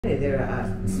There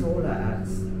are smaller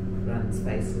arts run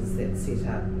spaces that set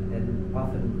up and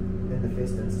often in the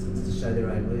first instance to show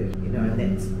their own work, and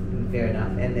that's fair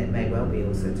enough, and that may well be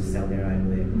also to sell their own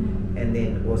work and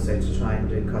then also to try and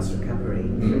do cost recovery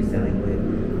through selling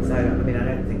work. So I don't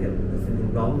think there's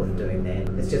anything wrong with doing that.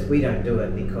 It's just we don't do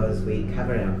it because we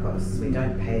cover our costs, we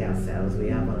don't pay ourselves, we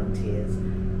are volunteers,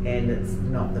 and it's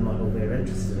not the model we're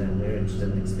interested in. We're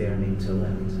interested in experimental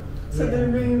and... So the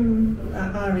room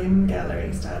RM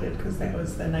Gallery started because that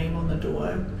was the name on the door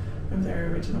of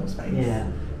their original space.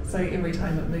 Yeah. So every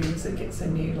time it moves, it gets a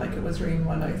new, like it was room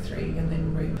 103 and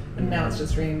then room, and now it's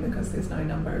just room because there's no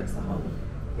number, it's the whole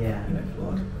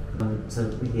floor. So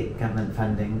we get government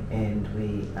funding and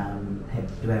we have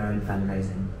to do our own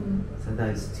fundraising. So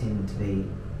those tend to be,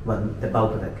 well, the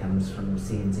bulk of it comes from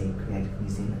CNZ, Creative New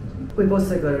Zealand. We've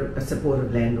also got a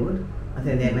supportive landlord. I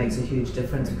think that makes a huge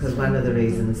difference because one of the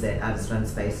reasons that artist-run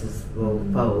spaces will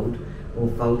fold or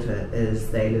falter is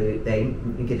they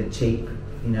get a cheap,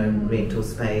 rental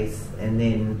space, and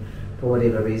then for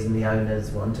whatever reason the owners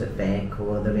want it back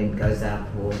or the rent goes up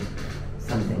or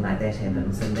something like that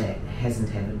happens, and that hasn't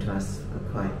happened to us for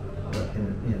quite.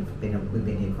 We've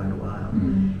been here quite a while,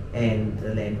 and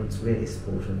the landlord's really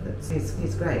supportive.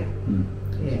 He's great.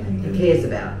 Yeah, he cares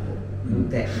about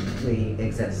that we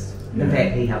exist. In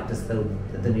fact, he helped us build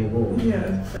the new wall.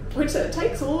 Yeah, which it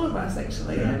takes all of us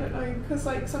actually. I don't know,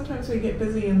 because sometimes we get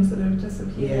busy and sort of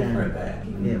disappear for a bit.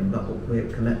 Yeah, but we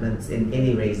have commitments and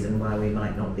any reason why we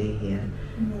might not be here.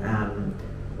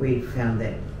 We found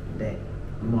that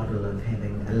model of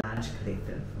having a large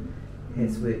collective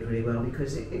has worked really well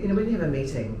because when you have a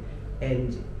meeting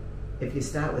and if you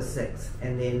start with 6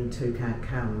 and then 2 can't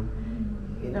come,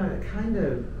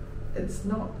 it's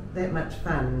not that much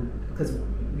fun because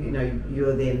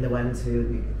you're then the ones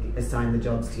who assign the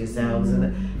jobs to yourselves,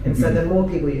 and so the more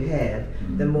people you have,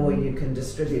 the more you can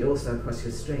distribute also across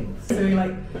your strengths. So we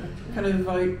kind of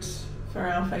vote for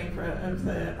our favourite of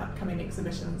the upcoming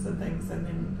exhibitions and things, and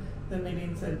then the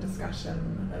meetings are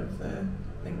discussion of the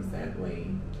things that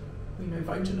we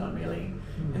voted on really.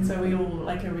 And so we all,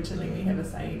 originally we have a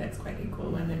say, that's quite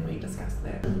equal, and then we discuss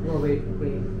that. Well, we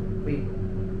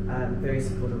are very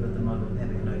supportive of the model of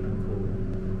having an open call,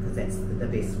 because that's the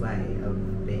best way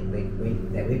of being,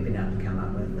 that we've been able to come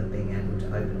up with, of being able to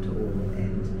open to all.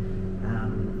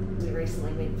 And we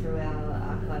recently went through our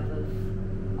archive of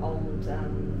old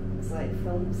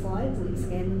film slides and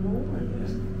scanned them all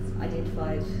and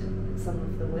identified some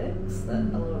of the works that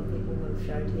a lot of people who have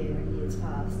showed here in years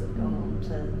past have gone on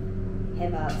to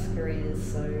have arts careers,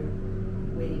 so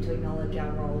we need to acknowledge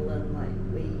our role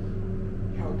and we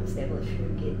help establish who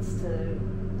gets to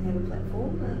have a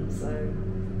platform, and so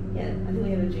I think we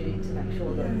have a duty to make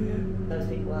sure that those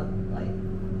people are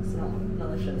it's not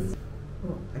malicious.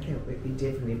 Well, I think we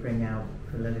definitely bring our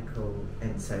political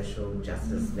and social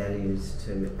justice values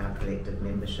to our collective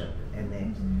membership, and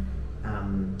that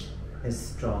is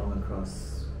strong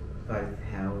across both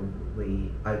how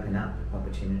we open up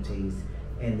opportunities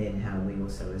and then how we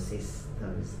also assess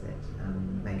those that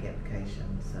make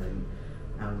applications. So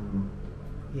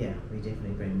we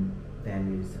definitely bring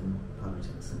values and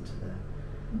politics into the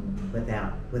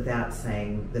without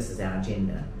saying this is our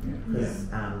agenda, because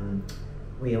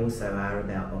we also are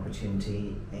about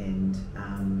opportunity and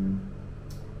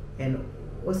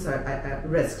also at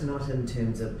risk, not in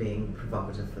terms of being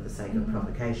provocative for the sake of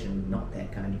provocation, not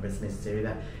that kind of risk necessarily,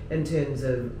 but in terms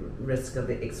of risk of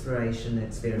exploration,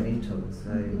 experimental.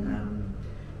 So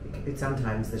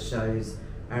sometimes the shows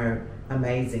are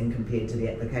amazing compared to the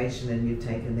application, and you've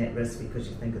taken that risk because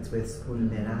you think it's worth supporting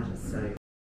that artist. So